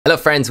Hello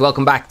friends,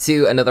 welcome back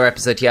to another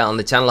episode here on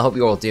the channel. I hope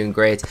you're all doing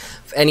great.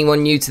 For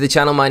anyone new to the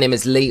channel, my name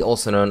is Lee,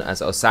 also known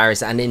as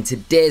Osiris, and in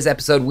today's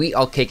episode we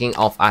are kicking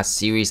off our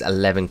Series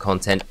 11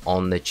 content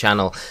on the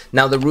channel.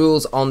 Now the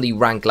rules on the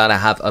rank ladder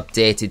have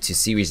updated to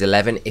Series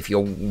 11. If you're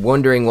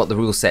wondering what the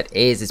rule set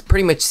is, it's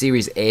pretty much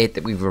Series 8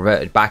 that we've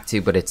reverted back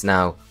to, but it's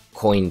now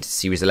coined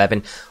Series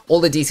 11.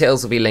 All the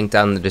details will be linked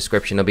down in the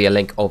description. There'll be a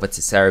link over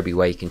to Cerebi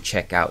where you can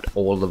check out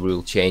all the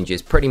rule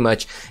changes. Pretty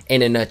much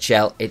in a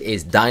nutshell, it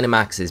is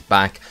Dynamax is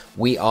back.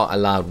 We are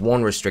allowed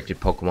one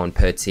restricted Pokemon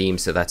per team,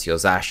 so that's your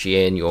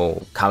Zacian, your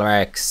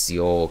Calyrex,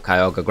 your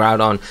Kyogre,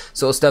 Groudon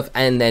sort of stuff,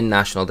 and then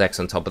National Dex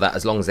on top of that,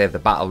 as long as they have the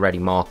battle ready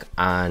mark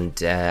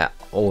and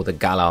or the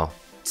Galar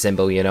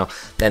symbol, you know,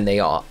 then they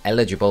are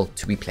eligible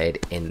to be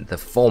played in the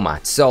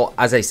format. So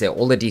as I say,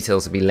 all the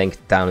details will be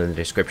linked down in the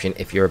description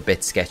if you're a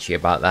bit sketchy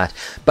about that.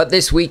 But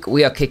this week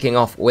we are kicking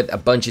off with a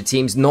bunch of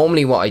teams.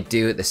 Normally what I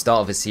do at the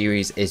start of a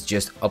series is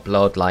just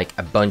upload like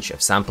a bunch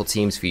of sample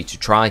teams for you to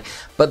try,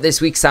 but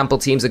this week's sample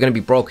teams are going to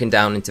be broken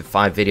down into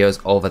 5 videos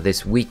over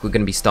this week. We're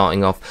going to be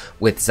starting off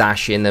with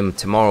Zacian, then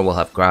tomorrow we'll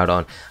have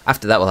Groudon,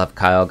 after that we'll have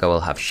Kyogre,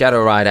 we'll have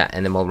Shadow Rider,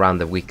 and then we'll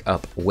round the week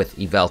up with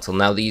Yveltal.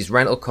 Now these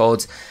rental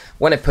codes,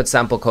 when I put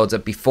sample codes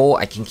up before,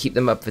 I can keep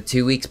them up for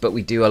 2 weeks, but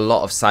we do a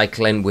lot of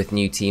cycling with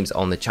new teams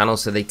on the channel,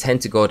 so they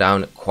tend to go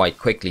down quite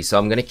quickly. So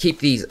I'm going to keep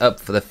these up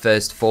for the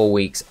first 4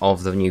 weeks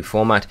of the new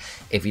format.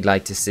 If you'd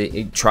like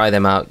to try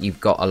them out, you've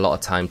got a lot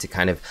of time to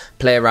kind of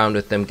play around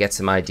with them, get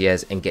some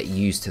ideas, and get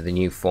used to the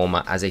new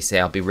format. As I say,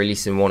 I'll be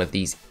releasing one of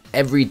these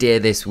every day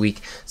this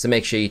week, so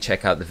make sure you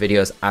check out the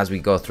videos as we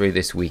go through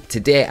this week.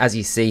 Today, as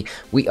you see,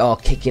 we are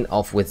kicking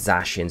off with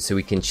Zacian, so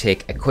we can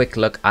take a quick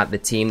look at the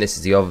team. This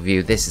is the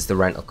overview, this is the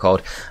rental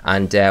code,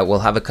 and we'll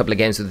have a couple of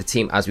games with the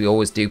team as we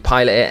always do,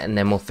 pilot it, and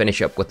then we'll finish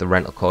up with the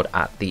rental code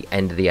at the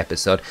end of the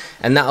episode.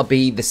 And that'll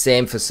be the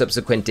same for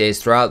subsequent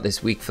days throughout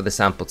this week for the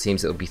sample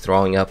teams that we'll be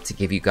throwing up to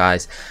give you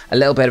guys a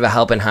little bit of a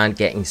helping hand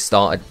getting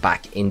started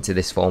back into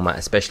this format,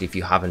 especially if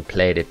you haven't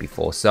played it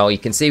before. So you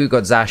can see we've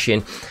got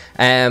Zacian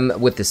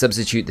with the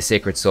substitute, the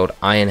Sacred Sword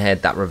Ironhead,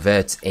 that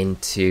reverts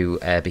into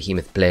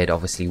Behemoth Blade,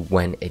 obviously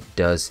when it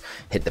does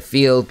hit the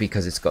field,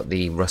 because it's got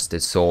the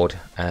Rusted Sword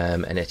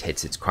and it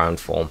hits its crown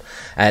form.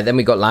 Then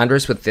we got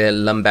Landorus with the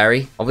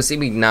Lumberry. Obviously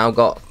we've now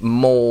got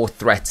more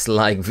threats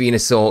like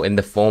Venusaur in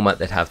the format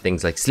that have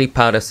things like Sleep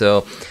Powder,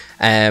 so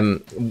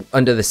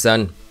under the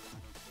sun,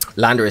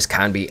 Landorus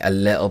can be a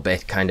little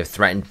bit kind of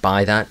threatened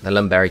by that. The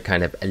Lumberry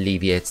kind of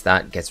alleviates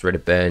that, gets rid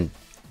of burn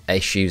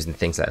issues and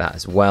things like that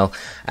as well.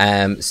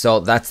 So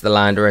that's the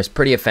Landorus,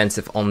 pretty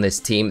offensive on this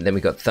team. Then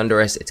we got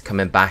Thundurus, it's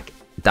coming back.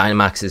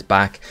 Dynamax is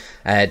back.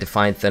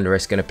 Defiant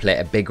Thundurus going to play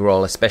a big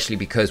role, especially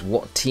because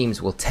what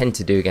teams will tend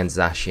to do against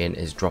Zacian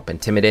is drop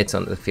Intimidate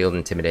onto the field,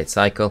 Intimidate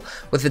cycle.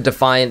 With the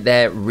Defiant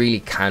there,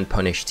 really can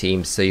punish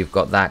teams, so you've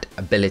got that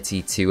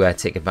ability to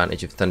take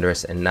advantage of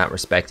Thundurus in that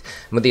respect.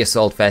 And with the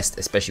Assault Vest,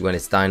 especially when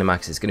it's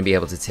Dynamax, it's going to be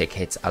able to take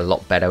hits a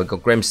lot better. We've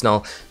got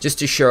Grimmsnarl just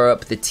to shore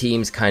up the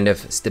team's kind of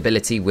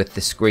stability with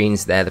the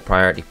screens there, the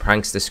priority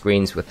prankster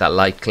screens with that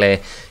Light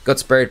Clay. Got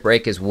Spirit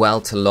Break as well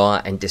to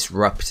lower and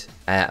disrupt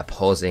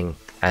opposing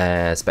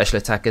special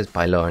attackers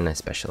by lowering their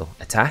special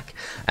attack,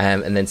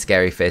 and then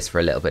Scary Face for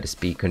a little bit of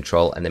speed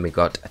control. And then we've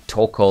got a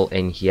Torkoal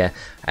in here.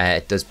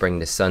 It does bring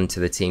the sun to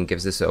the team,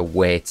 gives us a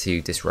way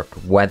to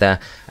disrupt weather,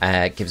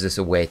 gives us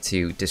a way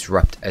to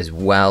disrupt as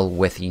well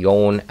with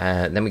Yawn.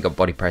 Then we got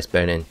Body Press,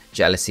 Burning,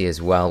 Jealousy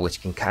as well,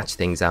 which can catch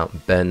things out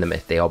and burn them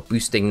if they are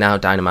boosting. Now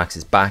Dynamax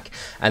is back,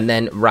 and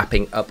then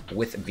wrapping up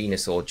with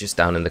Venusaur just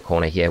down in the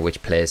corner here,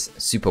 which plays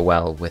super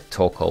well with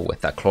Torkoal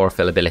with that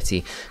Chlorophyll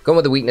ability. Going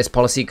with the weakness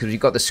policy because we've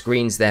got the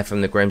screens there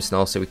from the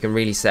Grimmsnarl, so we can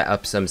really set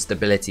up some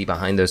stability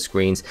behind those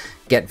screens,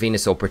 get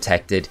Venusaur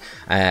protected,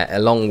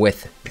 along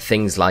with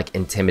things like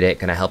Intimidate,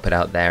 going to help it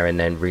out there, and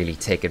then really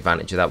take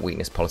advantage of that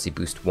weakness policy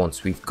boost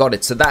once we've got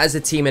it. So that is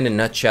a team in a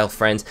nutshell,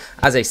 friends.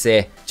 As I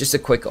say, just a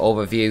quick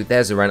overview.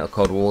 There's a rental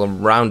code. We'll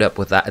round up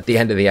with that at the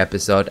end of the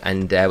episode,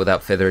 and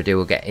without further ado,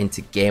 we'll get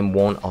into game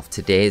 1 of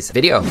today's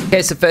video.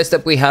 Okay, so first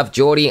up we have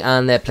Geordie,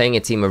 and they're playing a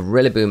team of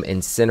Rillaboom,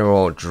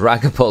 Incineroar,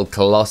 Dragapult,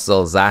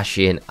 Colossal,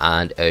 Zacian,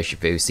 and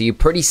Urshifu. So you're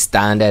pretty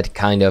standard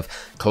kind of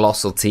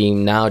Colossal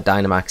team. Now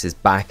Dynamax is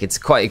back. It's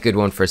quite a good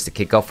one for us to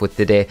kick off with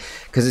today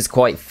because it's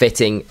quite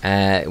fitting.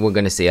 We're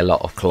going to see a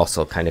lot of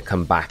Colossal kind of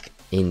come back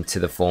into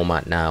the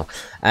format now.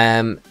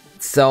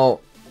 So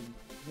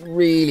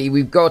really,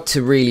 we've got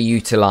to really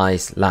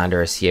utilize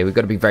Landorus here. We've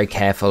got to be very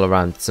careful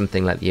around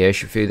something like the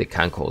Urshifu that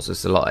can cause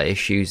us a lot of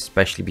issues,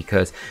 especially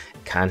because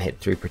it can hit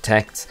through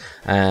protects.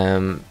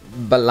 But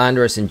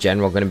Landorus in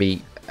general going to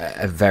be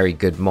a very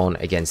good mon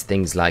against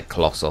things like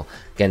Colossal,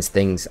 against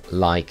things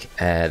like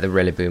the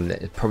Rillaboom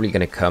that is probably going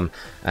to come,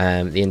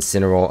 the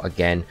Incineroar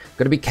again.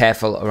 Got to be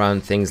careful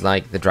around things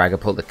like the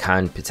Dragapult that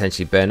can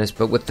potentially burn us,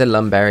 but with the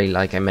Lumberry,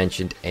 like I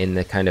mentioned in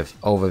the kind of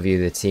overview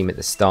of the team at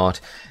the start,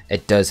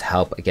 it does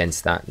help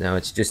against that. Now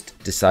it's just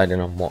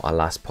deciding on what our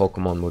last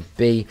Pokemon would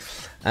be.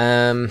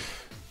 Like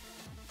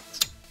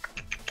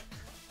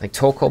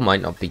Torkoal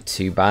might not be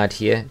too bad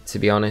here, to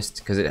be honest,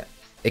 because it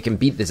it can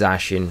beat the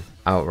Zacian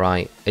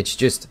outright. It's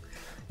just,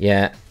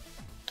 yeah,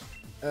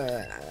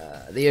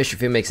 the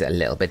Urshifu makes it a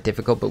little bit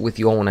difficult, but with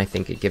Yawn, I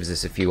think it gives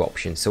us a few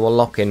options. So we'll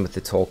lock in with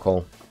the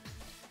Torkoal.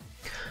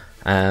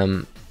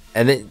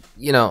 And then,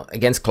 you know,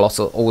 against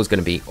Colossal, always going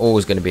to be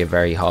a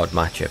very hard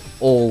matchup.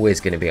 Always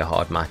going to be a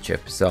hard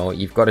matchup. So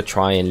you've got to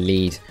try and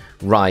lead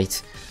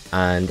right.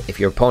 And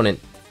if your opponent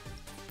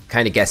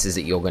kind of guesses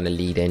that you're going to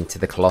lead into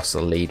the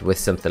Colossal lead with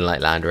something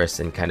like Landorus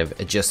and kind of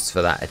adjusts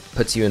for that, it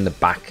puts you in the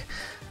back,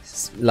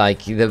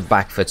 like the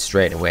back foot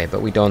straight away.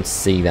 But we don't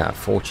see that,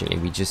 fortunately.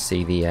 We just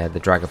see the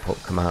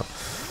Dragapult come out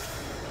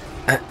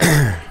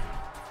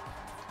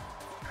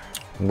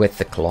with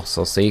the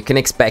Colossal. So you can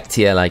expect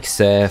here like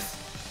Surf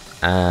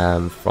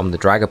from the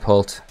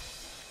Dragapult,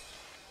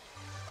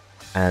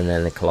 and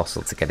then the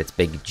Colossal to get its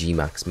big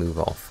Gmax move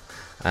off.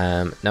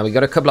 Now we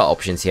got a couple of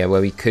options here where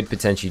we could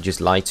potentially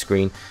just Light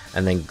Screen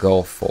and then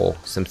go for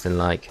something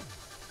like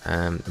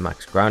the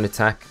max ground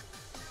attack,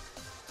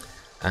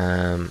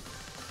 or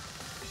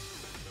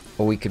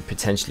we could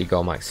potentially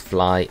go max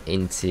fly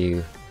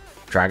into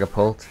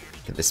Dragapult,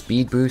 get the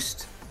speed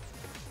boost.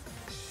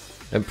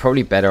 I'm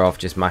probably better off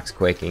just max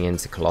quaking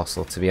into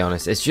Colossal, to be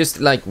honest. It's just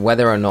like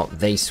whether or not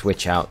they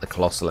switch out the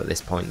Colossal at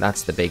this point.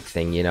 That's the big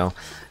thing, you know.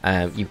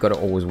 You've got to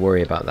always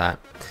worry about that.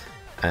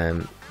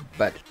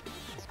 But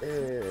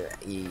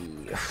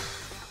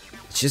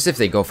it's just if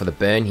they go for the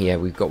burn here,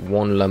 we've got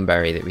one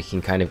Lumberry that we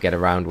can kind of get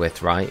around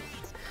with, right?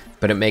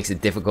 But it makes it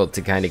difficult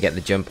to kind of get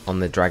the jump on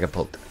the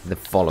Dragapult the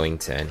following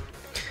turn,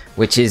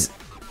 which is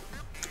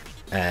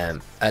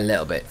a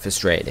little bit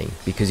frustrating,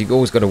 because you've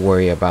always got to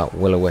worry about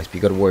Will-O-Wisp.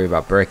 You've got to worry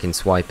about Break and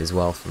Swipe as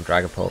well from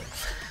Dragapult.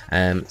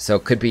 So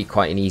it could be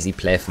quite an easy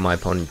play for my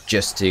opponent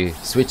just to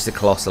switch the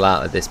Colossal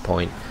out at this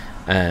point,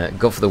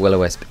 go for the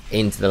Will-O-Wisp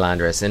into the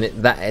Landorus, and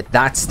at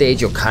that stage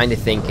you're kind of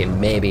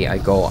thinking maybe I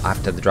go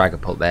after the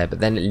Dragapult there, but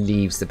then it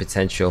leaves the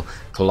potential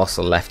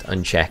Colossal left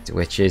unchecked,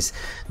 which is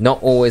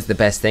not always the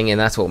best thing, and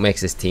that's what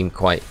makes this team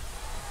quite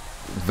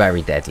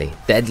very deadly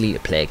to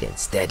play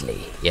against.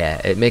 Yeah,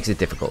 it makes it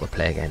difficult to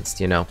play against,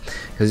 you know,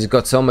 because it's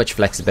got so much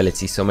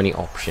flexibility, so many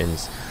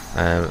options,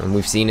 and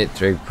we've seen it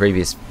through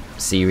previous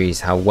series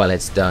how well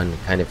it's done,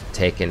 kind of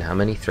taken how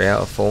many 3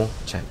 out of 4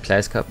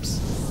 Players Cups,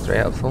 3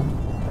 out of 4,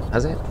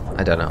 has it?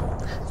 I don't know,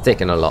 it's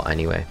taken a lot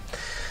anyway.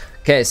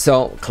 Okay,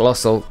 so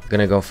Colossal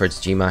gonna go for its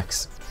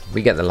Gmax.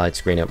 We get the Light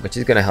Screen up, which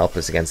is going to help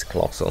us against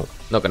Colossal.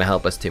 Not going to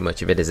help us too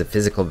much if it is a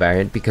physical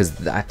variant, because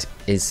that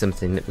is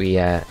something that we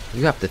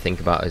you have to think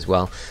about as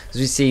well. As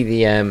we see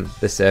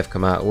the Surf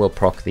come out, we'll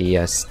proc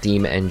the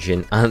Steam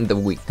Engine and the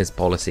Weakness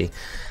Policy.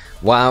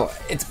 Wow,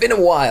 it's been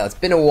a while. It's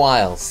been a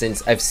while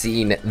since I've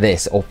seen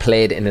this or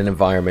played in an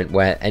environment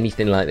where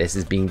anything like this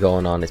has been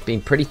going on. It's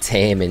been pretty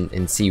tame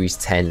in Series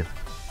 10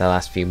 the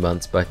last few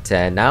months, but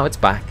now it's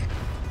back.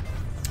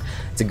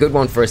 It's a good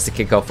one for us to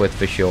kick off with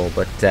for sure,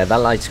 but that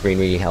Light Screen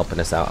really helping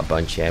us out a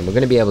bunch here, and we're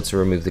going to be able to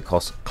remove the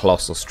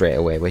Colossal straight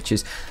away, which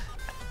is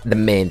the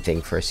main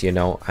thing for us, you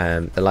know.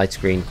 The Light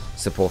Screen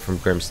support from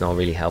Grimmsnarl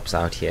really helps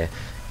out here.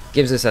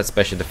 Gives us that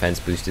special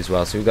defense boost as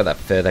well, so we've got that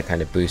further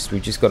kind of boost.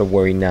 We've just got to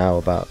worry now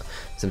about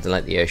something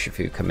like the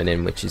Urshifu coming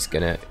in, which is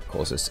going to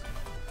cause us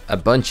a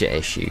bunch of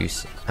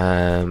issues,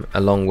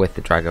 along with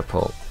the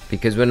Dragapult,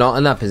 because we're not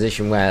in that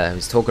position where I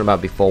was talking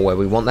about before, where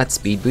we want that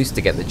speed boost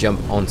to get the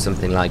jump on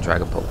something like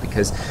Dragapult,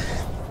 because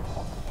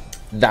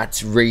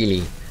that's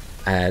really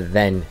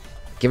then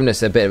giving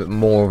us a bit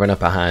more of an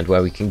upper hand,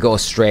 where we can go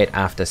straight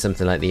after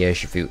something like the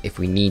Urshifu if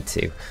we need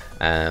to.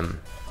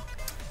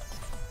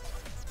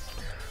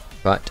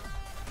 But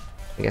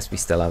I guess we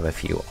still have a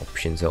few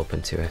options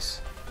open to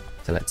us.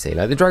 So let's see.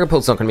 Like the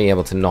Dragapult's not going to be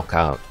able to knock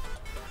out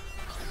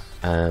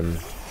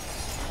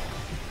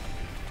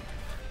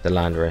the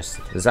Landorus.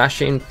 The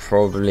Zacian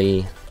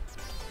probably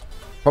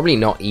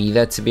not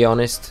either, to be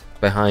honest.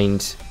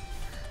 Behind,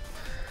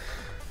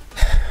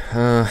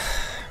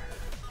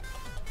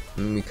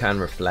 we can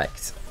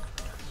reflect.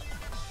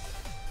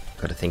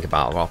 Got to think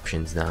about our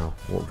options now.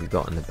 What have we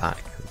got in the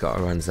back? We've got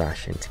to run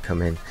Zacian to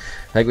come in.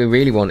 Like, we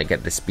really want to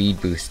get the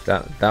speed boost.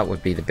 That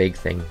would be the big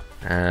thing.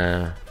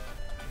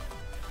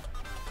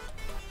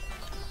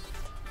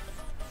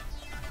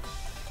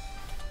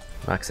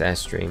 Max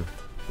Airstream.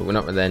 But we're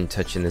not then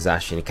touching the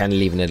Zacian, kind of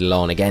leaving it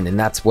alone again, and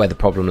that's where the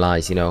problem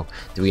lies, you know.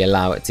 Do we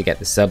allow it to get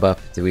the sub up?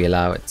 Do we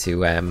allow it to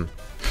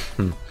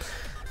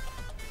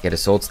get a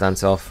Sword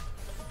Stance off?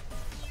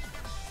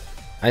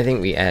 I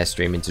think we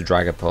Airstream into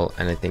Dragapult,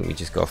 and I think we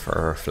just go for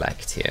a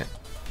Reflect here.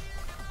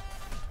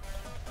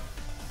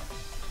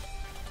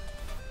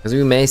 Because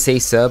we may say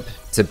sub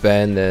to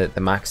burn the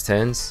max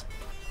turns.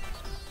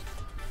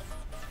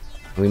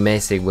 We may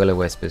say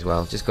Will-O-Wisp as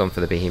well, just going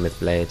for the Behemoth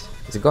Blade.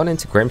 Has it gone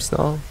into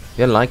Grimmsnarl?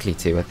 You're unlikely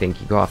to. I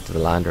think you go after the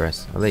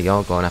Landorus. Oh, there you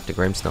are, going after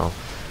Grimmsnarl.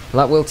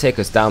 Well, that will take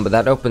us down, but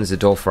that opens the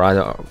door for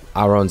either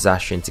our own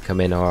Zacian to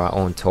come in or our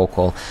own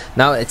Torkoal.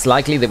 Now, it's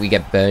likely that we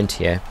get burnt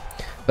here,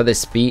 but the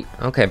speed...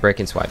 Okay, Break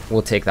and Swipe.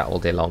 We'll take that all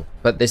day long.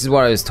 But this is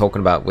what I was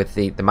talking about with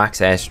the max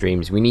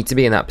Airstreams. We need to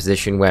be in that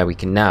position where we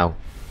can now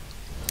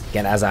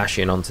get our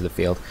Zacian onto the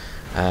field.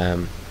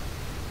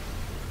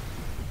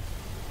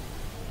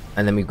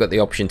 And then we've got the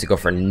option to go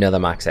for another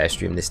max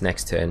airstream this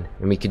next turn.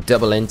 And we could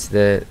double into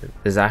the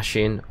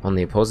Zacian on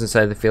the opposing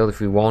side of the field if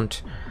we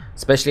want.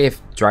 Especially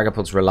if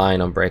Dragapult's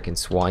relying on break and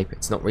swipe.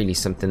 It's not really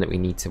something that we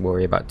need to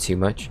worry about too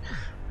much.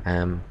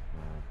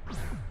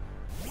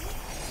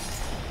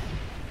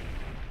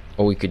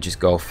 Or we could just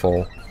go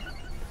for...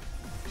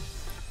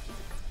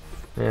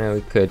 Yeah,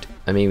 we could.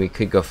 I mean, we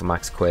could go for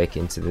Max Quake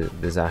into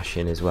the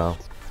Zacian as well.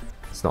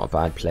 It's not a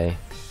bad play.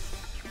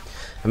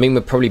 I mean,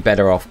 we're probably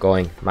better off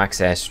going Max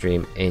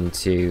Airstream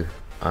into...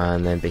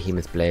 and then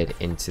Behemoth Blade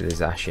into the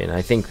Zacian.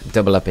 I think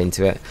double up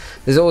into it.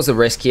 There's always a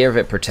risk here of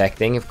it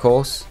protecting, of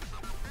course.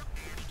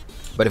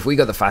 But if we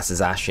got the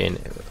fastest Zacian,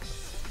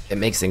 it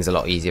makes things a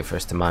lot easier for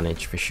us to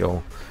manage, for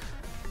sure.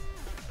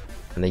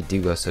 And they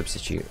do go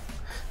Substitute.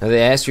 Now, the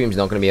Airstream's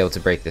not going to be able to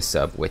break the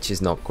sub, which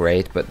is not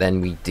great. But then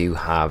we do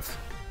have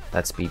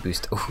that speed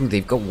boost. Oh,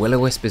 they've got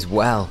Will-O-Wisp as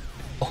well.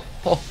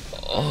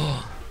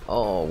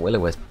 Oh,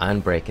 Will-O-Wisp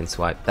and break and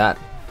swipe. That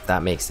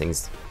makes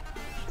things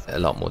a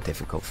lot more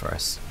difficult for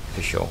us,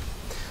 for sure.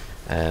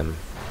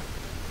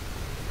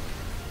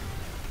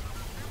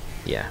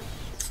 Yeah,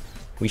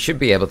 we should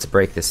be able to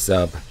break this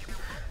sub,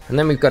 and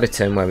then we've got a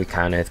turn where we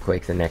can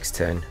Earthquake the next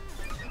turn.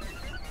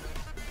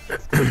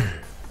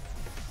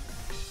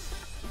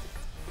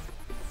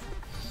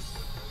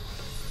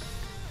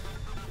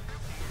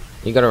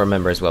 You got to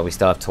remember as well, we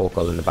still have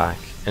Torkoal in the back,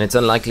 and it's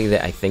unlikely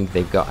that I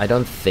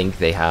don't think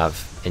they have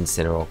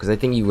Incineroar, because I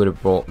think you would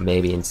have brought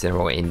maybe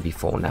Incineroar in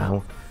before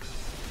now.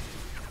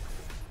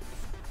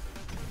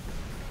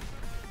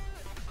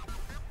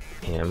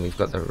 Yeah, and we've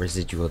got the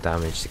residual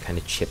damage to kind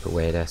of chip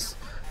away at us.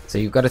 So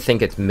you've got to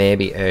think it's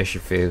maybe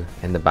Urshifu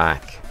in the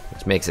back,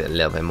 which makes it a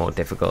little bit more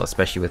difficult,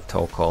 especially with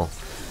Torkoal.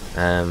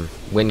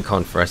 Win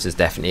con for us is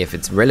definitely if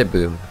it's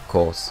Rillaboom, of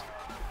course.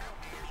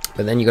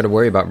 But then you got to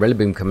worry about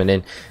Rillaboom coming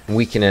in and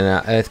weakening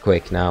our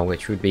Earthquake now,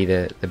 which would be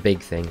the big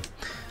thing.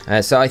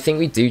 So I think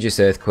we do just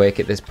Earthquake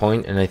at this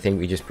point, and I think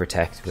we just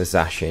protect with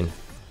Zacian.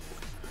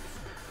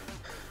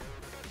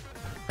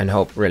 And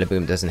hope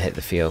Rillaboom doesn't hit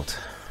the field.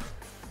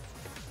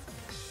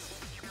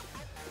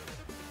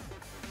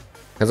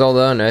 Because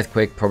although an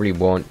Earthquake probably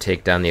won't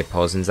take down the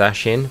opposing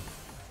Zacian,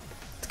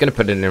 it's going to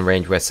put it in a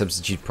range where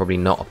Substitute's probably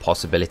not a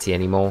possibility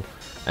anymore.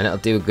 And it'll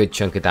do a good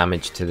chunk of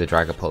damage to the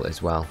Dragapult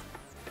as well.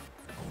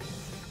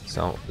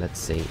 So, let's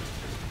see.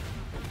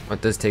 Oh,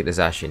 it does take the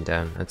Zacian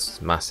down.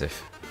 That's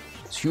massive.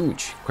 It's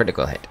huge.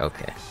 Critical hit.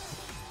 Okay.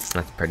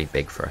 That's pretty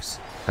big for us.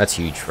 That's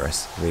huge for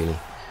us, really.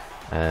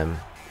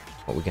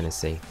 What we're going to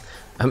see.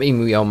 I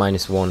mean, we are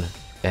 -1.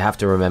 You have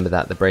to remember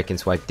that the Break and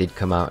Swipe did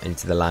come out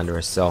into the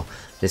Landorus, so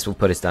this will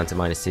put us down to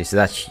 -2. So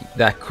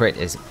that crit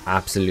is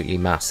absolutely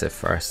massive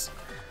for us.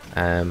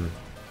 And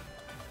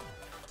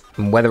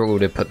whether it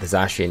would have put the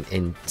Zacian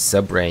in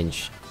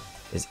sub-range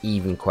is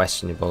even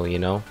questionable, you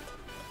know.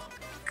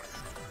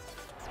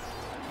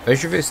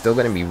 Urshifu is still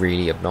going to be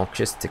really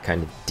obnoxious to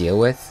kind of deal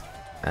with.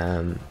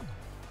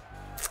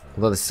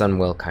 Although the Sun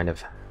will kind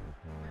of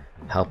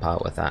help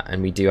out with that.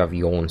 And we do have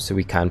Yawn, so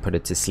we can put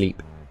it to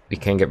sleep. We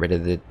can get rid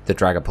of the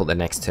Dragapult the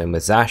next turn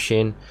with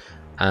Zacian.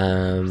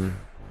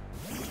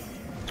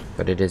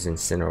 But it is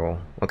Incineroar.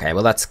 Okay,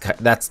 well that's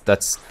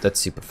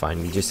super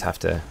fine. We just have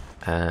to...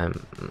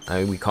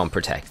 we can't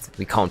protect.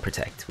 We can't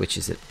protect, which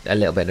is a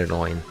little bit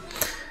annoying.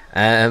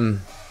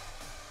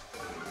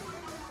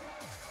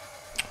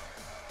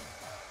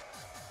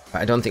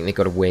 But I don't think they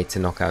got a way to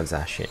knock out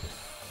Zacian.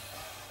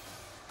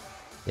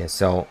 Yeah,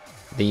 so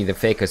they either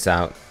fake us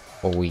out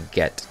or we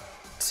get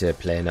to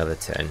play another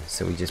turn.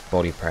 So we just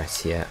body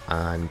press here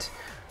and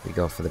we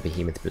go for the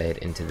Behemoth Blade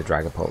into the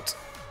Dragapult.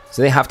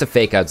 So they have to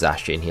fake out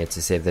Zacian here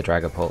to save the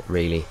Dragapult,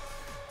 really.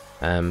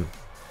 And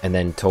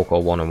then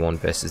Torkoal 1-on-1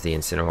 versus the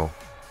Incineroar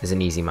is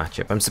an easy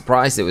matchup. I'm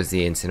surprised it was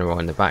the Incineroar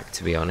in the back,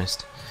 to be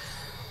honest.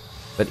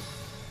 But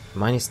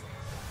minus...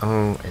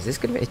 Oh, is this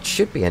going to be... It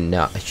should be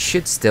enough. It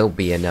should still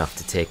be enough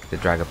to take the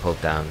Dragapult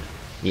down.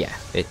 Yeah,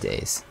 it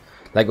is.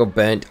 Like, we're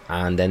burnt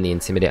and then the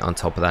Intimidate on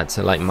top of that.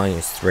 So, like,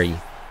 -3.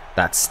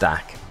 That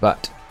stack.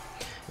 But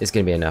it's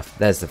going to be enough.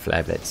 There's the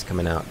Flare Blitz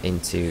coming out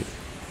into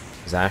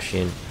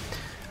Zacian.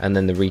 And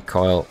then the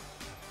Recoil.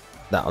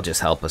 That'll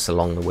just help us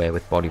along the way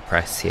with Body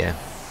Press here.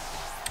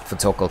 For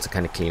Torkoal to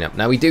kind of clean up.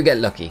 Now, we do get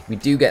lucky. We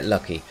do get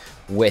lucky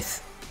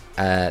with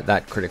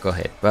that critical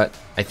hit. But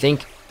I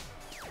think...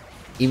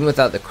 even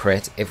without the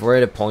crit, if we're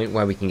at a point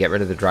where we can get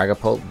rid of the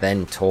Dragapult,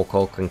 then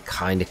Torkoal can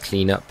kind of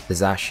clean up the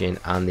Zacian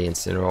and the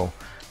Incineroar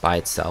by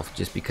itself,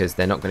 just because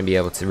they're not going to be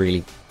able to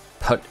really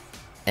put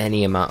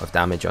any amount of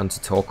damage onto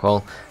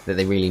Torkoal that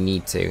they really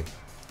need to.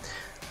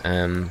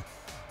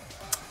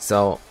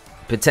 So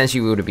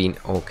potentially we would have been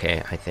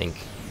okay, I think.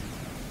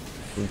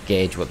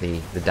 Gauge what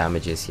the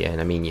damage is here, and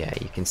I mean, yeah,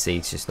 you can see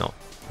it's just not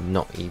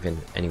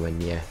even anywhere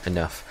near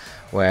enough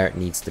where it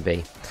needs to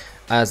be.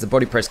 As the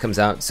Body Press comes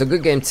out, so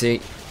good game to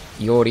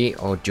Yori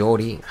or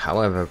Jordy,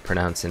 however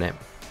pronouncing it.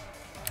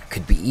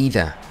 Could be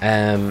either.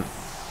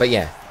 But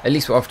yeah, at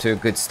least we're off to a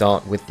good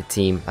start with the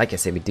team. Like I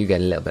said, we do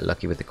get a little bit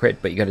lucky with the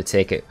crit, but you got to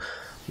take it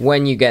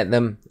when you get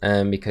them,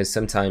 because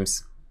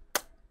sometimes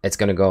it's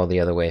going to go the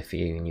other way for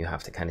you, and you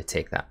have to kind of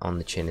take that on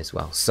the chin as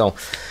well. So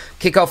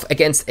kick off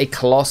against a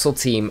Colossal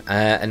team,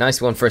 a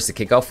nice one for us to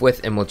kick off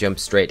with, and we'll jump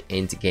straight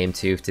into game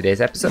 2 of today's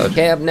episode.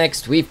 Okay, up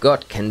next we've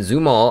got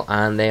Kenzumo,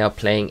 and they are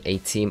playing a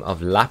team of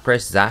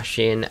Lapras,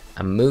 Zacian,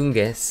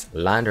 Amoonguss,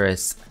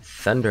 Landorus,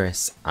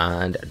 Thundurus,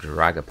 and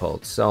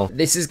Dragapult. So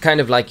this is kind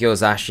of like your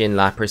Zacian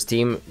Lapras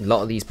team. A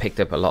lot of these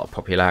picked up a lot of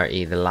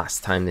popularity the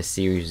last time this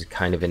series was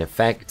kind of in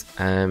effect.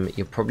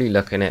 You're probably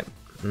looking at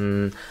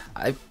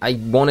I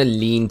want to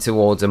lean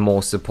towards a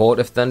more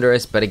supportive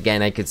Thundurus, but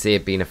again, I could see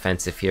it being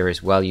offensive here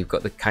as well. You've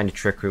got the kind of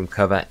Trick Room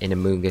cover in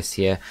Amoonguss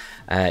here.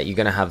 You're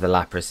going to have the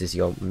Lapras as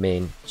your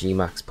main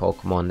G-Max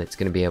Pokemon that's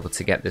going to be able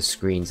to get the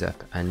screens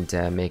up and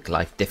make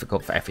life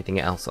difficult for everything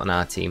else on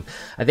our team.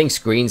 I think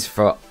screens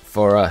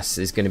for us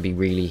is going to be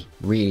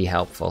really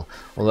helpful,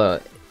 although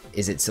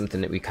is it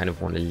something that we kind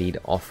of want to lead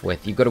off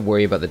with? You've got to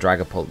worry about the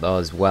Dragapult though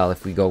as well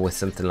if we go with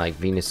something like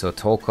Venusaur,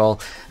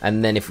 Torkoal,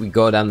 and then if we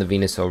go down the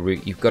Venusaur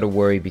route, you've got to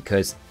worry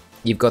because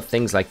you've got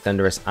things like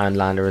Thundurus and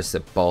Landorus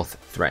that both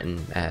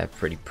threaten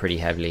pretty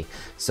heavily.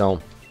 So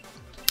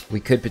we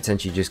could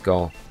potentially just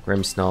go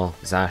Grimmsnarl,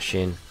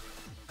 Zacian.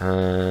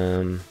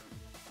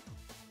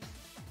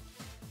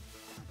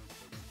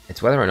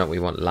 It's whether or not we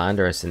want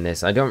Landorus in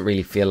this. I don't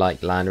really feel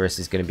like Landorus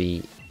is going to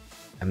be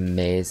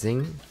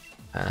amazing.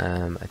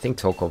 I think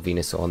Torkoal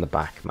Venusaur on the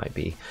back might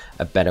be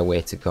a better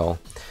way to go,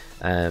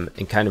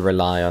 and kind of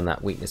rely on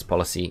that weakness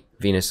policy.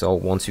 Venusaur,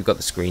 once we've got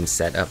the screen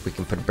set up, we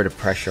can put a bit of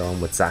pressure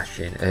on with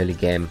Zacian early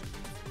game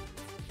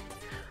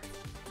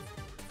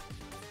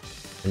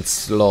and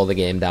slow the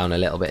game down a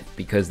little bit,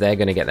 because they're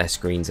going to get their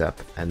screens up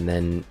and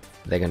then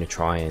they're going to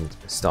try and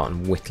start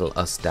and whittle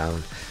us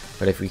down.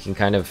 But if we can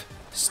kind of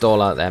stall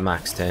out their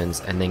max turns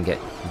and then get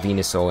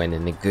Venusaur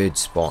in a good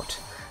spot,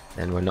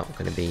 then we're not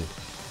going to be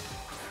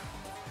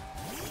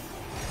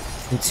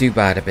in too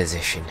bad a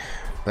position.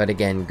 But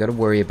again, got to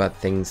worry about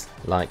things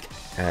like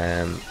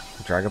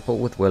Dragapult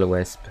with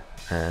Will-O-Wisp.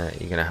 You're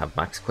going to have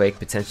Max Quake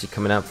potentially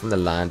coming out from the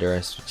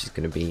Landorus, which is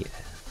going to be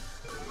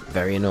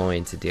very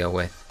annoying to deal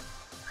with.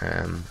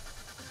 And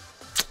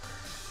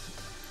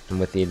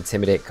with the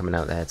Intimidate coming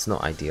out there, it's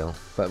not ideal.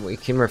 But we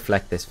can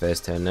reflect this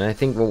first turn, and I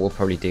think what we'll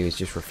probably do is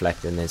just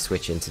reflect and then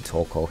switch into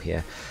Torkoal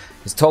here.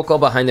 Because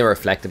Torkoal behind the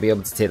Reflect will be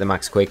able to take the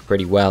Max Quake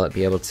pretty well. It'll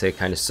be able to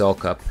kind of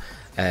soak up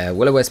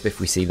Will-O-Wisp if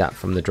we see that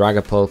from the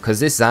Dragapult, because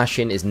this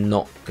Zacian is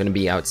not going to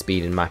be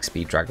outspeed and max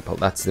speed Dragapult.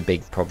 That's the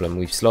big problem.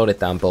 We've slowed it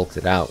down, bulked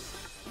it out,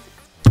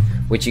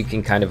 which you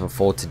can kind of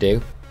afford to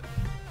do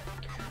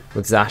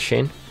with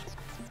Zacian.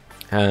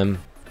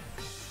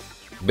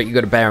 But you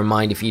got to bear in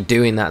mind, if you're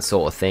doing that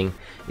sort of thing,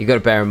 you got to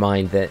bear in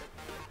mind that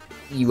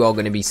you are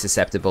going to be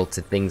susceptible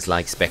to things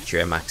like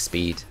Spectra max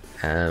speed,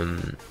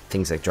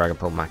 things like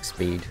Dragapult max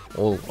speed,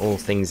 all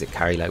things that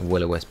carry like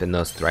Will-O-Wisp and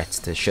those threats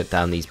to shut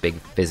down these big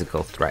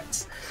physical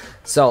threats.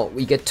 So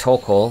we get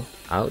Torkoal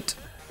out,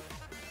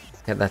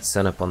 get that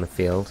Sun up on the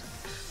field.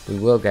 We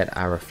will get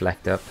our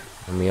Reflect up,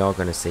 and we are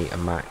going to see a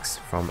max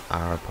from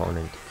our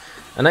opponent.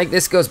 And like,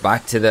 this goes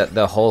back to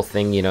the whole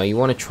thing, you know, you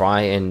want to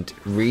try and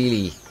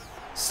really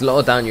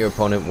slow down your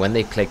opponent when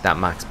they click that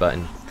max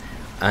button,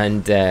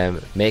 and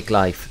make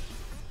life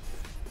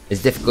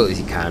as difficult as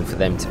you can for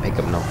them to pick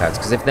up knockouts.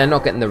 Because if they're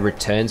not getting the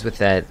returns with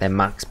their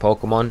max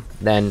Pokemon,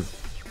 then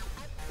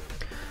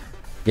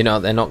you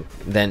know they're not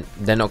going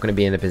to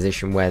be in a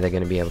position where they're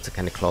going to be able to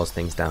kind of close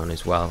things down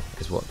as well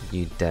as what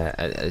you'd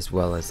as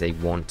well as they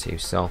want to.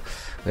 So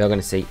we are going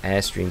to see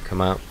Airstream come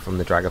out from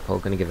the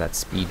Dragapult, going to give that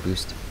speed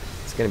boost.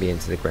 It's going to be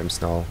into the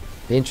Grimmsnarl.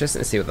 Be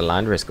interesting to see what the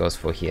Landorus goes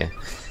for here.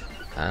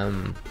 They're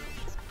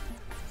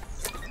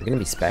going to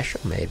be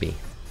special maybe.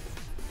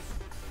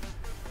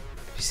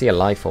 You see a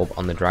Life Orb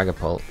on the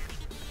Dragapult,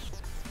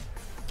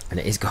 and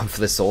it is going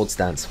for the Sword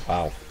Stance.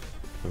 Wow.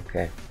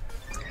 Okay.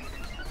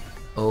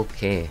 Got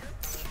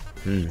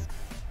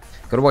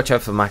to watch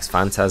out for Max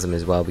Phantasm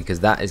as well,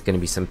 because that is going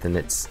to be something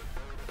that's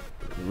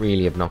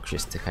really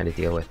obnoxious to kind of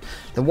deal with.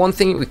 The one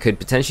thing we could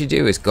potentially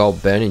do is go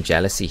Burning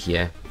Jealousy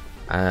here.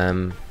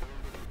 Could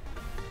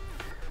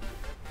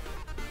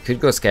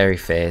go Scary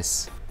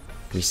Face,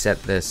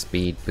 reset the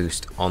speed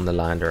boost on the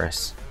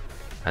Landorus,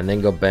 and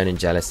then go Burning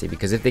Jealousy,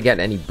 because if they get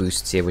any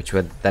boosts here, which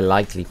they're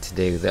likely to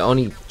do, the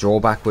only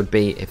drawback would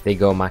be if they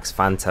go Max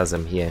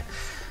Phantasm here.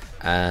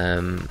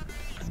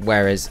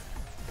 Whereas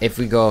if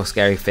we go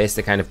Scary Face,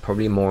 they're kind of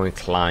probably more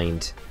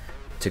inclined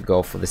to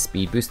go for the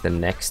speed boost the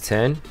next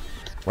turn.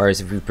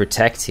 Whereas if we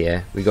Protect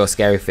here, we go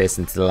Scary Face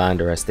into the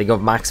Landorus, they go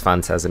Max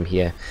Phantasm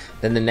here,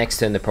 then the next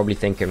turn they're probably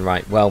thinking,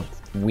 right, well,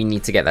 we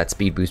need to get that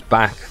speed boost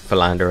back for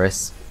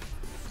Landorus.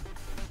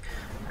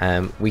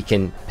 We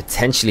can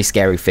potentially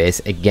Scary Face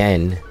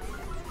again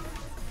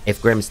if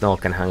Grimmsnarl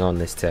can hang on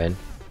this turn.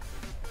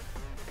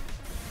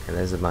 And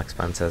there's a Max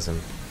Phantasm.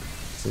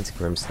 It's into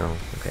Grimmsnarl.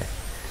 Okay.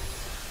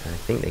 And I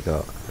think they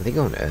go. Are they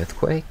going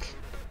Earthquake?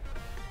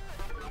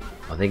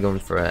 Are they going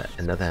for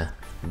another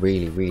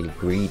really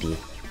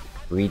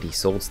greedy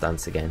Sword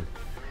Stance again?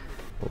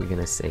 What are we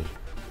gonna see?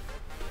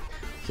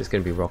 It's just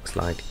gonna be Rock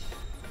Slide.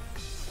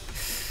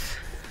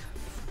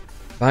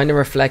 Behind the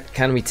Reflect,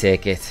 can we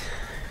take it?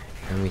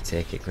 Can we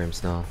take it,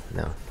 Grimmsnarl?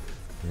 No.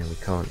 No, we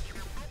can't.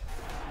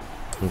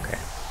 Okay.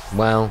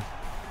 Well,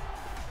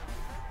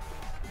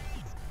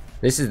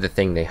 this is the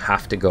thing. They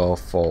have to go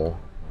for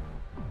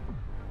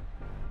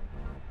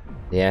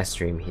the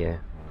Airstream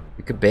here.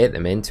 We could bait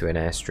them into an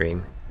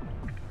Airstream.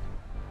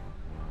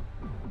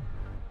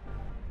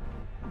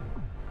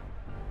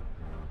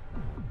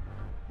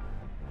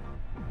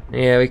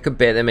 Yeah, we could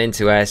bait them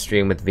into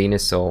Airstream with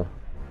Venusaur.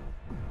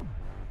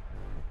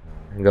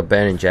 And go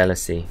Burning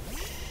Jealousy.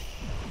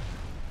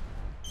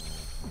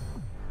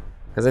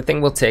 Because I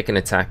think we'll take an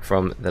attack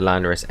from the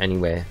Landorus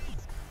anyway.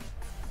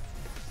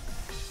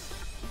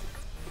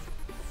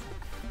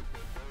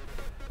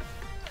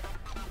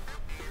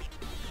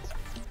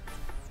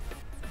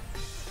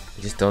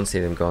 I just don't see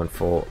them going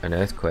for an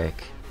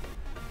Earthquake.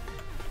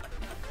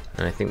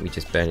 And I think we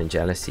just Burning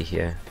Jealousy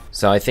here.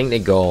 So I think they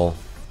go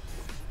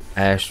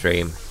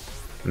Airstream.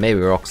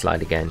 Maybe Rock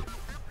Slide again.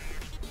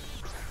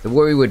 The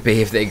worry would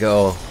be if they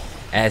go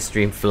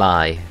Airstream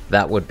Fly.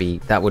 That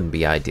wouldn't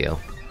be ideal.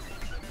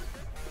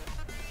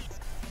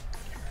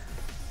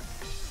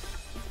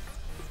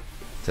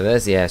 So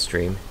there's the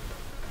Airstream.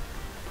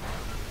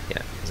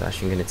 Yeah,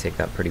 Zacian gonna take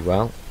that pretty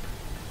well.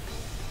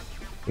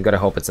 You gotta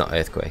hope it's not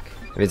Earthquake.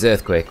 If it's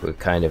Earthquake, we're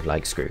kind of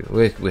like screwed.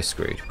 We're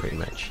screwed pretty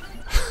much.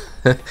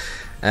 But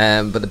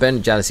the Burn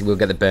and Jealousy will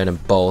get the burn on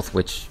both,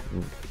 which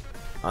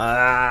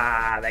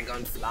they're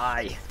going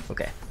Fly.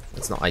 Okay,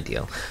 that's not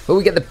ideal. But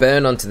we get the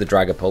burn onto the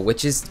Dragapult,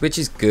 which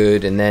is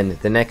good. And then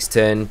the next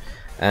turn,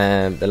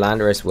 the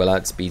Landorus will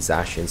outspeed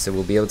Zacian, so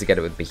we'll be able to get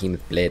it with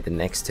Behemoth Blade the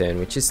next turn,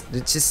 which is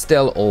just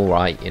still all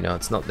right. You know,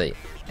 it's not the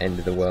end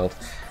of the world.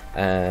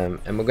 And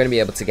we're going to be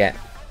able to get.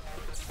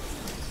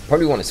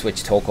 Probably want to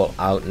switch Torkoal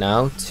out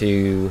now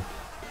to.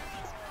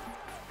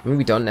 I mean,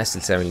 we don't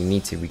necessarily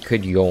need to. We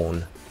could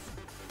Yawn.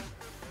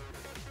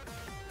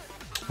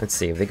 Let's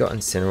see if they got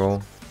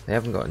Incineroar. They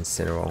haven't got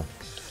Incineroar.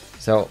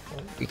 So,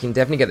 we can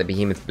definitely get the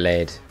Behemoth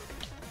Blade.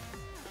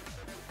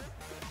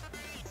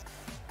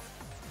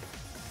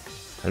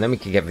 And then we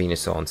can get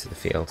Venusaur onto the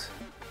field.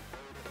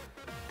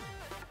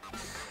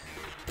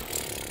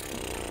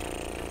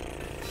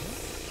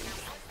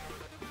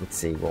 Let's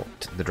see what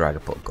the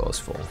Dragapult goes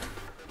for.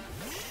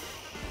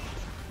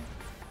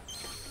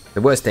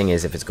 The worst thing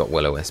is if it's got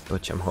Will-O-Wisp,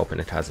 which I'm hoping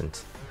it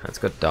hasn't. It's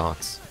got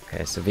Darts.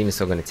 Okay, so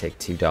Venusaur going to take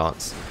 2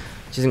 Darts,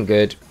 which isn't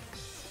good.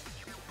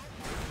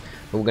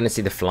 But we're going to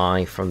see the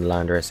Fly from the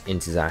Landorus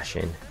into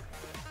Zacian.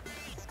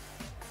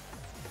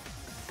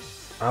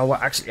 Oh, we're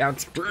actually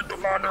outspeed the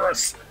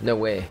Landorus! No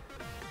way.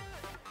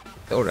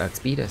 Thought it would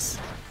outspeed us.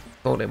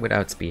 Thought it would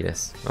outspeed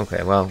us.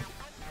 Okay, well,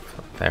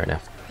 fair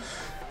enough.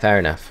 Fair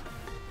enough.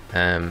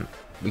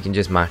 We can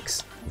just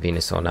max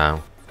Venusaur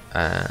now.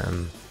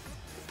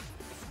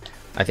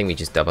 I think we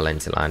just double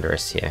into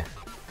Landorus here.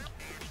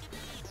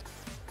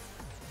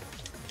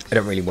 I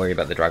don't really worry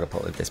about the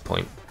Dragapult at this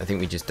point. I think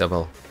we just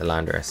double the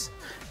Landorus.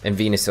 And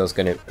Venusaur's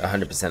going to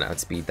 100%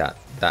 outspeed that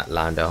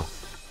Lando.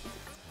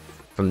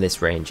 From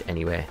this range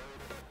anyway.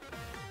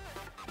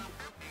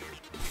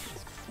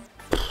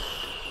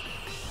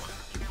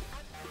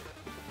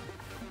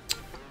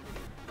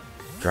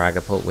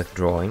 Dragapult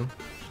withdrawing.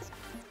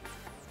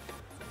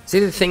 See,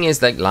 the thing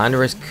is, like,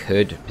 Landorus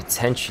could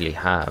potentially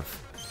have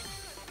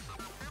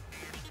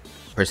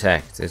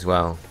Protect as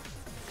well.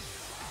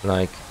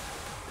 Like,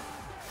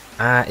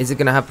 is it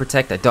going to have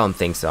Protect? I don't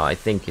think so. I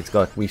think it's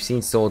got, we've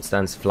seen Sword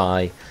Stance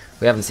Fly.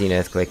 We haven't seen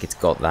Earthquake. It's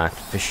got that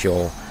for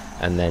sure.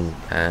 And then,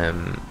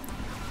 and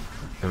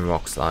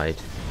Rock Slide.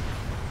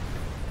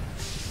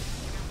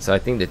 So I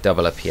think the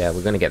double up here,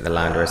 we're going to get the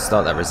Landorus,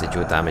 start that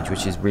residual damage,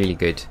 which is really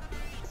good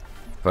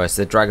for us.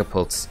 The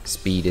Dragapult's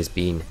speed has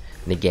been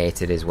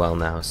negated as well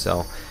now,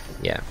 so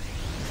yeah.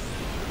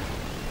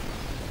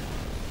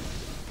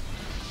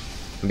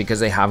 And because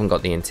they haven't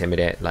got the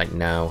Intimidate like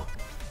now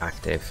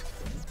active,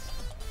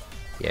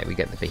 yeah, we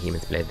get the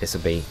Behemoth Blade. This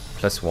will be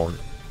 +1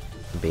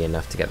 and be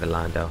enough to get the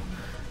Lando.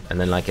 And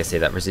then, like I say,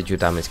 that residual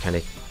damage kind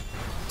of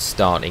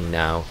starting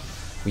now.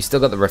 We still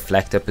got the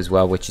Reflect up as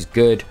well, which is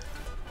good.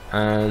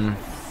 And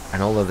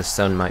although the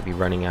sun might be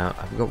running out,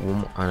 I've got one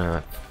more, oh no,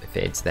 it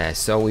fades there.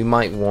 So we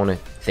might want to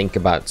think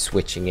about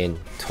switching in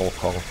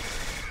Torkoal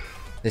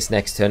this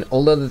next turn.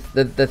 Although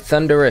the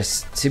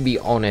Thundurus, to be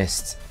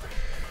honest,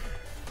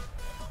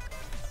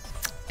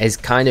 is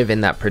kind of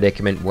in that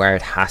predicament where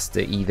it has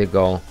to either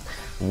go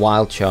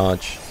Wild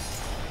Charge,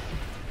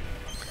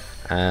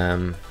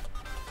 it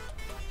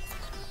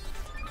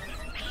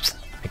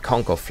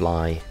can't go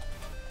Fly,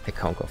 it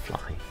can't go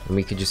Fly, and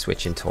we could just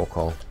switch in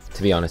Torkoal.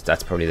 To be honest,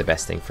 that's probably the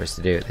best thing for us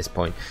to do at this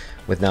point.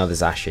 With now the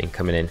Zacian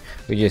coming in,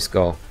 we just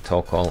go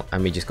Torkoal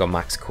and we just go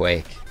Max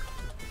Quake.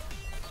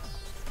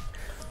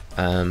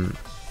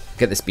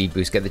 Get the speed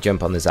boost, get the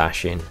jump on the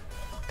Zacian,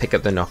 pick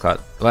up the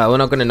knockout. Well, we're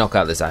not going to knock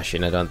out the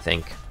Zacian, I don't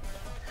think.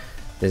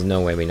 There's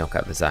no way we knock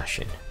out the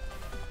Zacian.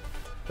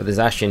 But the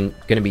Zacian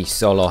going to be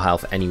solo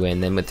health anyway,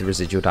 and then with the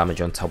residual damage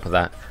on top of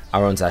that,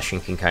 our own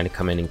Zacian can kind of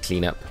come in and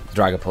clean up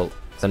Dragapult,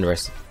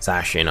 Thundurus,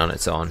 Zacian on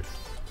its own.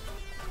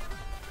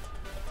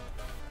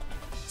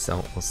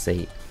 So we'll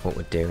see what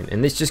we're doing.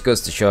 And this just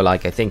goes to show,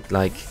 like, I think,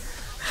 like,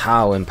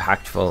 how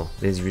impactful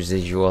these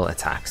residual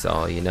attacks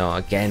are. You know,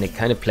 again, it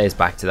kind of plays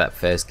back to that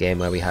first game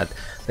where we had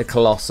the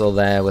Colossal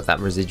there with that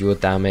residual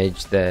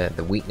damage,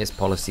 the weakness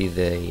policy,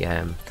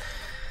 the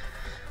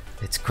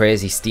it's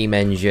crazy steam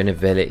engine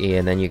ability,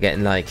 and then you're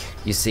getting, like,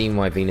 you're seeing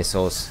why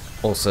Venusaur's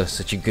also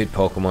such a good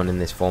Pokemon in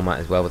this format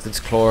as well, with its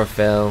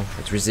chlorophyll,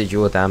 its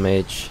residual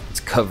damage,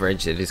 its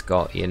coverage that it's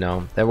got. You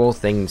know, they're all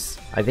things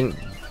I think,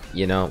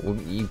 you know,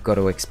 you've got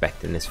to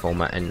expect in this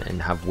format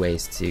and have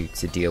ways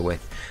to deal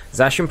with.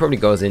 Zacian probably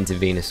goes into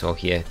Venusaur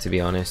here, to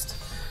be honest.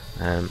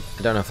 I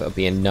don't know if it'll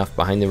be enough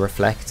behind the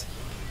Reflect,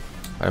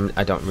 but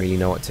I don't really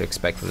know what to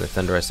expect from the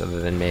Thundurus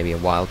other than maybe a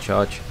Wild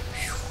Charge.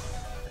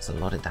 Whew, that's a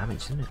lot of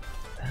damage, isn't it?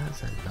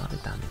 That's a lot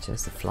of damage.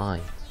 There's the Fly.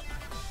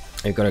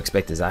 You've got to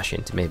expect the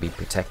Zacian to maybe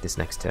protect this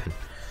next turn.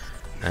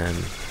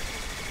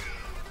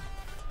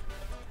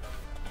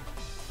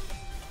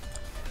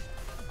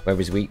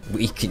 Whereas we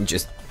can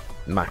just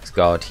max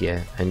guard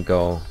here and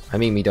go. I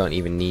mean, we don't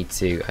even need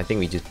to. I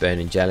think we just burn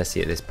in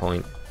Jealousy at this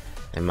point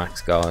and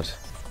max guard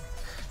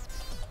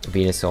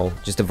Venusaur.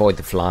 Just avoid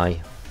the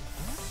Fly.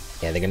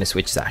 Yeah, they're going to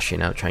switch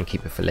Zacian out, try and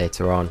keep it for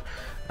later on.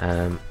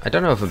 I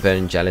don't know if a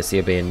Burning Jealousy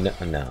will be in. No,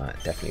 I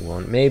definitely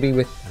won't. Maybe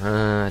with.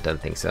 I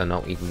don't think so.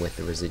 Not even with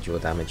the residual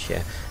damage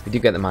here. We do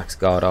get the max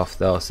guard off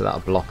though, so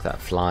that'll block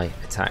that Fly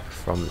attack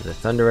from the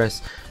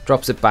Thundurus.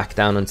 Drops it back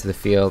down onto the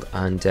field,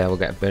 and we'll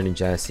get a Burning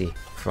Jealousy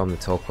from the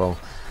Torkoal.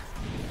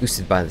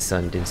 Boosted by the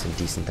sun, doing some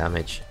decent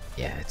damage.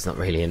 Yeah, it's not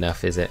really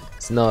enough, is it?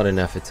 It's not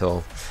enough at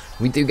all.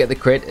 We do get the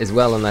crit as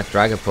well on that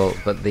Dragapult,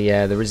 but the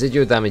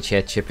residual damage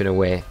here chipping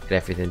away at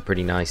everything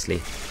pretty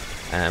nicely.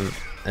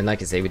 And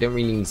like I say, we don't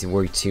really need to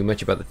worry too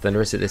much about the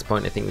Thundurus at this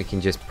point. I think we can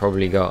just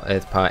probably go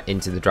Earth Power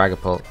into the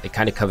Dragapult. It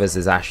kind of covers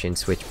the Zacian,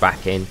 switch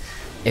back in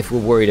if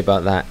we're worried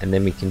about that, and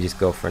then we can just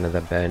go for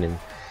another Burning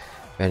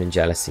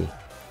Jealousy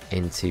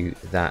into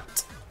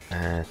that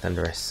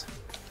Thundurus.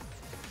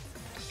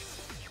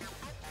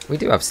 We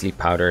do have Sleep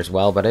Powder as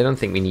well, but I don't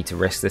think we need to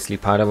risk the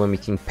Sleep Powder when we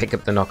can pick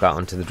up the knockout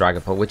onto the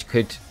Dragapult, which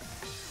could,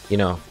 you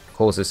know,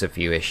 cause us a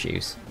few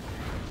issues.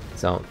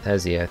 So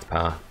there's the Earth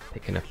Power,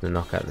 picking up the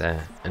knockout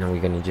there, and are we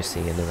going to just see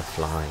another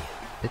Fly?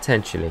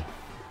 Potentially.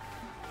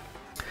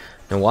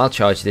 Now Wild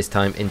Charge this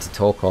time into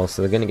Torkoal,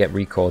 so they're going to get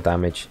recoil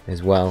damage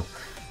as well.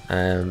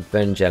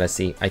 Burn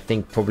Jealousy, I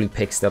think, probably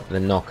picks up the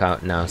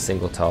knockout now,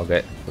 single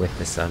target with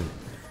the Sun.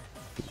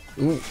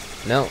 Ooh,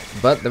 no,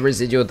 but the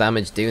residual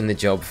damage doing the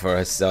job for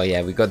us. So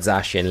yeah, we got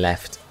Zacian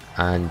left,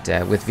 and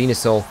with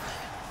Venusaur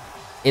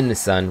in the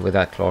Sun with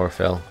that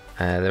chlorophyll,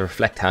 the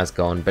Reflect has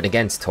gone, but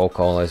against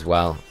Torkoal as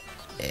well,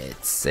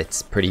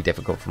 it's pretty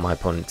difficult for my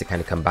opponent to kind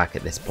of come back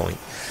at this point.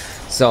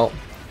 So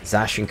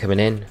Zacian coming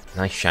in,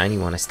 nice shiny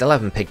one. I still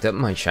haven't picked up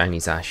my shiny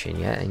Zacian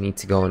yet. I need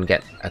to go and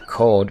get a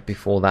code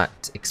before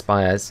that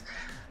expires.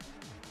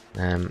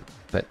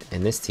 But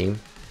in this team,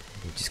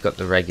 we've just got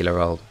the regular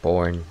old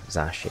boring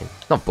Zacian.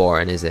 Not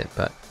boring, is it?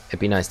 But it'd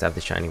be nice to have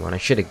the shiny one. I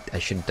should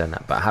have done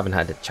that, but I haven't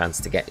had a chance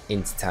to get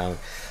into town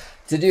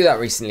to do that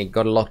recently.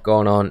 Got a lot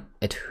going on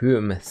at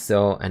home,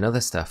 so, and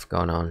other stuff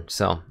going on,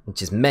 so which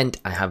has meant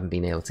I haven't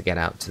been able to get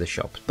out to the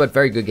shops. But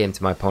very good game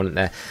to my opponent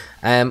there.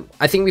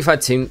 I think we've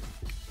had two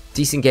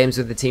decent games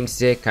with the team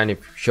today, kind of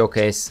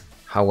showcase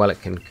how well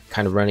it can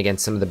kind of run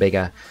against some of the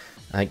bigger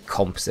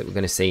comps that we're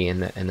going to see in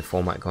the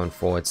format going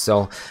forward.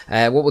 So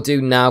what we'll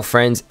do now,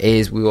 friends,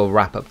 is we will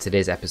wrap up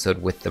today's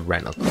episode with the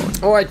rental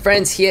code. All right,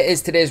 friends, here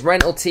is today's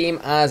rental team.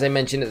 As I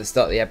mentioned at the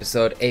start of the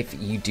episode, if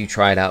you do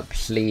try it out,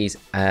 please,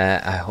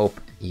 I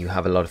hope you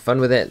have a lot of fun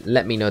with it.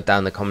 Let me know down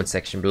in the comment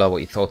section below what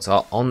your thoughts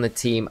are on the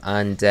team,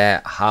 and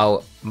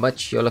how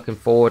much you're looking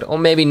forward, or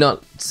maybe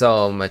not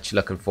so much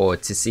looking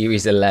forward, to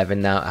Series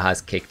 11 now. It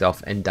has kicked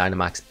off and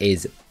Dynamax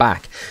is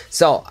back.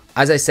 So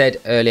as I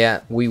said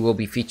earlier, we will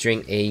be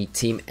featuring a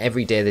team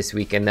every day this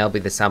week, and they'll be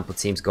the sample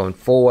teams going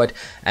forward.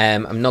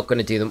 I'm not going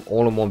to do them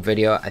all in one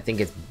video. I think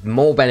it's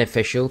more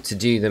beneficial to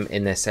do them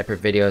in their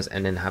separate videos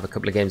and then have a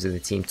couple of games with the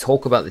team,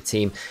 talk about the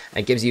team.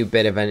 It gives you a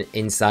bit of an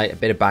insight, a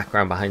bit of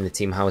background behind the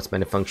team, how it's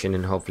meant to function,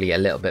 and hopefully a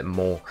little bit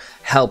more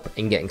help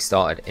in getting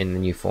started in the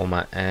new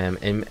format,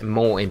 and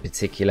more in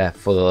particular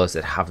for those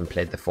that haven't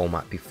played the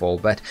format before.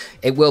 But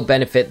it will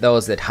benefit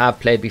those that have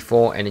played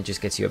before, and it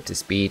just gets you up to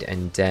speed,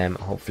 and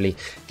hopefully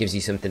gives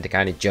you something to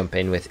kind of jump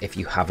in with if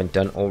you haven't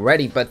done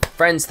already. But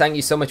friends, thank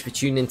you so much for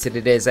tuning into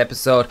today's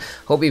episode.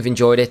 Hope you've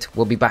enjoyed it.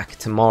 We'll be back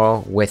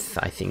tomorrow with,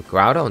 I think,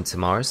 Groudon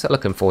tomorrow, so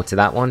looking forward to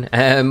that one.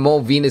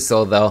 More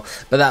Venusaur though,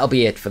 but that'll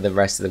be it for the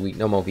rest of the week.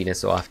 No more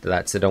Venusaur after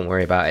that, so don't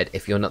worry about it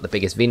if you're not the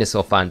biggest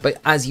Venusaur fan.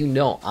 But as you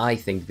know, I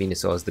think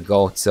Venusaur is the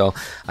GOAT, so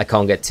I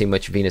can't get too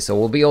much Venusaur.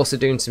 We'll be also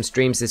doing some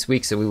streams this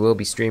week, so we will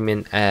be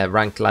streaming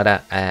Ranked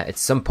Ladder at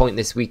some point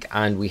this week,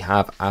 and we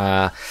have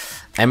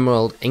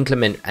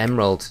Inclement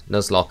Emerald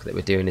Nuzlocke that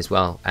we're doing as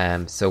well.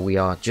 So we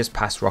are just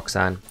past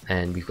Roxanne,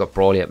 and we've got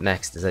Brawly up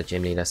next as our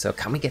gym leader. So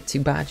can we get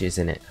 2 badges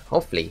in it?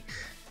 Hopefully.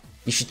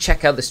 you should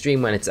check out the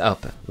stream when it's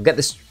up. We'll get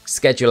the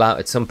schedule out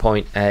at some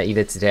point,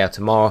 either today or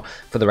tomorrow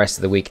for the rest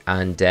of the week,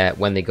 and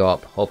when they go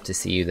up, hope to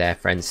see you there,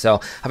 friends. So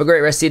have a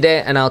great rest of your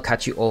day, and I'll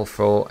catch you all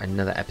for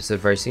another episode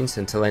very soon.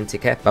 So until then,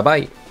 take care. Bye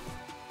bye.